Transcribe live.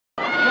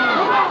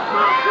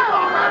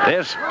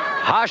This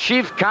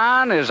Hashif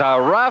Khan is a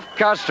rough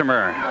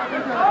customer.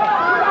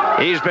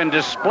 He's been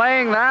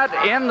displaying that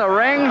in the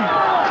ring.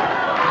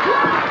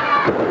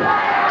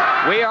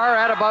 We are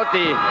at about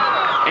the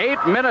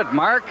 8-minute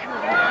mark,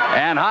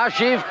 and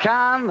Hashif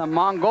Khan, the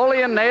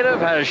Mongolian native,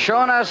 has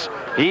shown us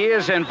he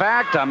is in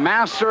fact a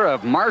master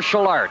of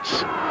martial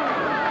arts.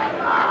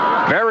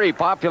 Very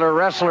popular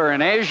wrestler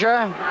in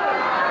Asia.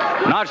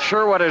 Not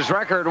sure what his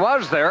record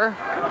was there,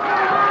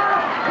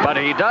 but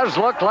he does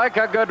look like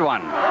a good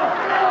one.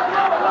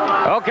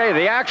 Okay,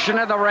 the action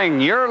in the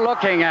ring. You're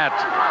looking at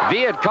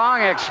Viet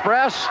Cong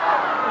Express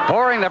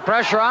pouring the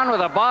pressure on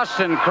with a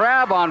Boston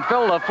Crab on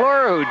Phil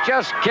LaFleur, who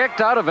just kicked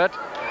out of it.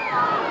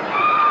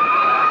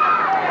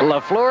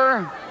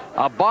 LaFleur,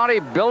 a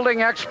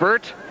bodybuilding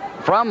expert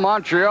from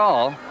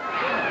Montreal.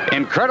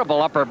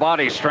 Incredible upper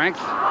body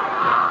strength.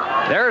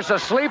 There's a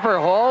sleeper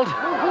hold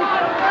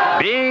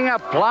being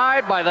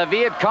applied by the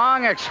Viet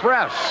Cong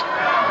Express.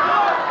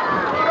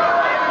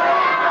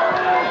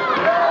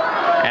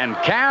 And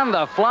can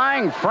the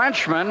Flying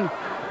Frenchman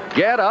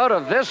get out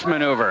of this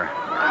maneuver?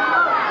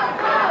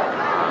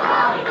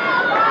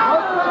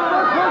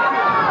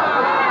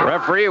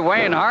 Referee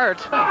Wayne Hart.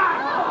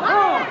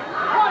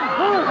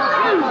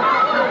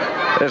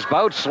 This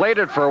bout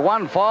slated for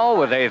one fall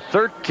with a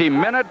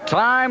 30-minute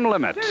time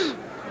limit.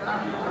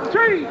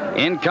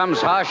 In comes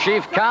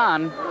Hashif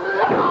Khan.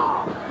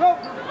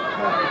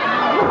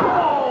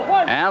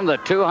 And the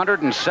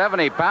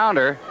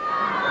 270-pounder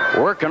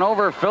working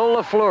over Phil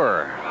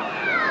LaFleur.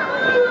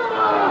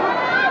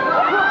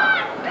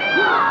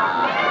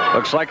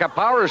 Looks like a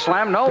power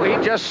slam. No,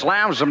 he just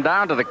slams him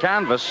down to the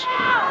canvas.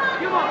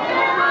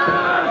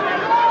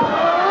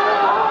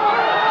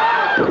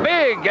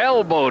 Big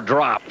elbow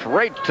drop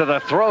right to the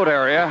throat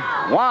area.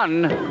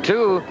 1,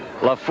 2,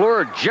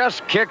 LaFleur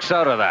just kicks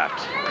out of that.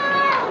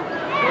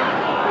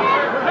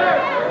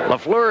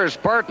 LaFleur's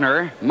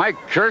partner, Mike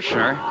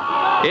Kirshner,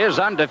 is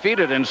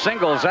undefeated in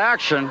singles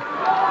action,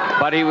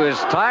 but he was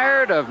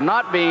tired of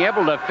not being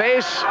able to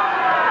face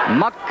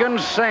Mukkan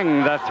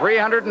Singh, the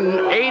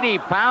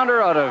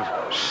 380-pounder out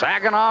of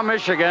Saginaw,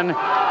 Michigan,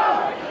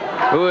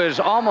 who is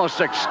almost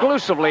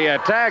exclusively a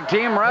tag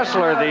team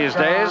wrestler these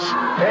days.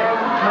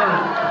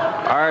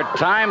 Our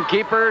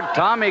timekeeper,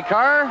 Tommy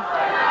Carr,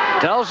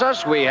 tells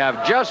us we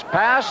have just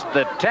passed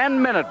the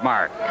 10-minute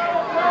mark.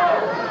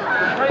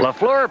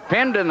 LaFleur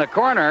pinned in the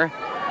corner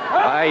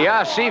by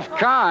Hashif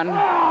Khan.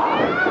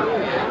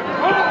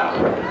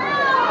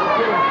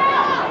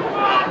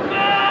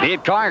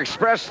 Viet Cong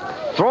Express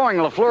throwing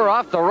LaFleur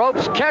off the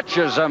ropes,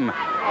 catches him.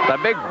 The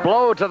big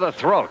blow to the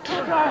throat.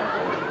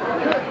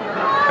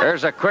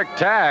 There's a quick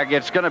tag.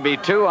 It's going to be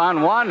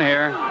 2-on-1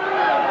 here.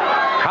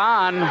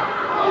 Khan,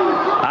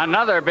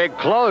 another big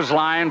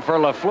clothesline for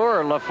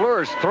LaFleur.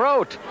 LaFleur's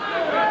throat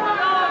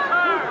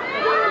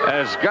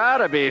has got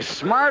to be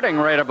smarting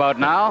right about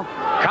now.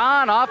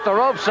 Khan off the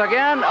ropes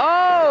again.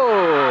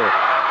 Oh!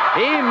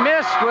 He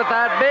missed with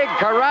that big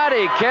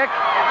karate kick.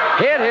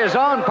 Hit his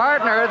own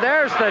partner.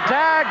 There's the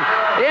tag.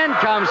 In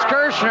comes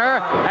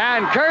Kirshner,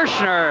 and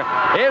Kirshner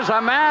is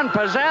a man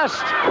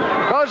possessed.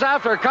 Goes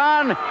after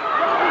Khan.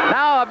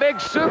 Now a big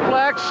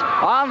suplex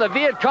on the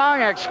Viet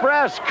Cong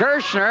Express.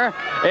 Kirshner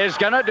is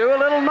going to do a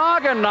little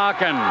noggin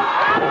knocking.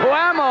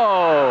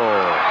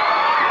 Whammo!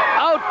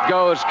 Out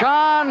goes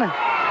Khan.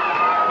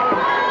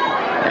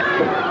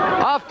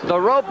 Off the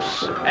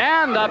ropes,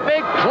 and the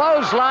big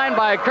clothesline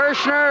by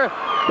Kirshner.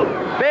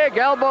 Big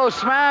elbow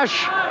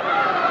smash.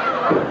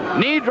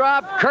 Knee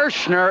drop.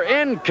 Kirshner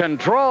in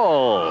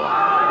control.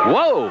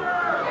 Whoa!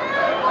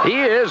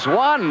 He is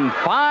one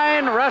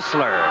fine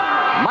wrestler,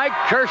 Mike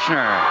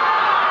Kirshner.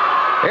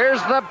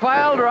 Here's the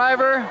pile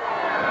driver.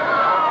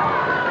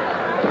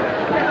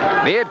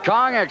 Viet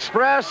Cong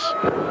Express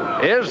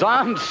is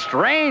on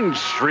Strange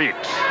Street.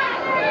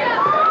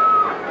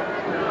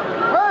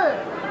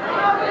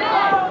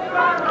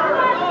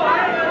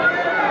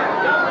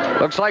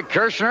 Looks like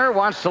Kirshner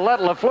wants to let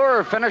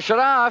LaFleur finish it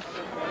off.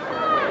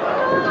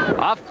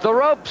 Off the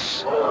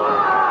ropes.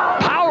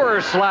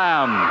 Power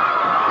slam.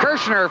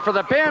 Kirshner for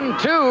the pin,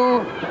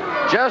 2.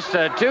 Just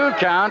a 2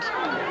 count.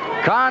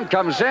 Khan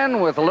comes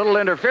in with a little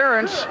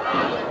interference.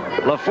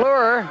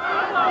 LaFleur,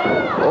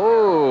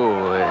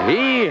 oh,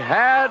 he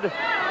had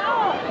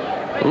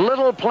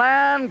little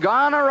plan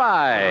gone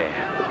awry.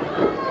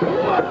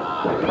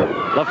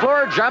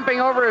 LaFleur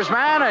jumping over his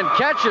man and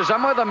catches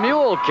him with a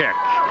mule kick.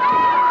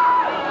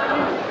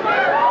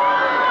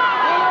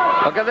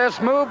 Look at this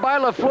move by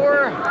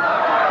LaFleur.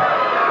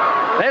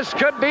 This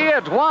could be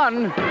it.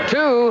 1,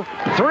 2,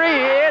 3.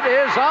 It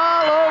is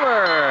all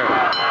over.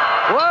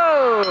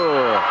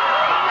 Whoa!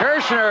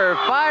 Kirshner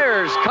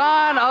fires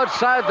Khan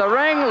outside the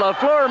ring.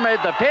 LaFleur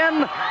made the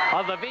pin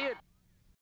of the Viet.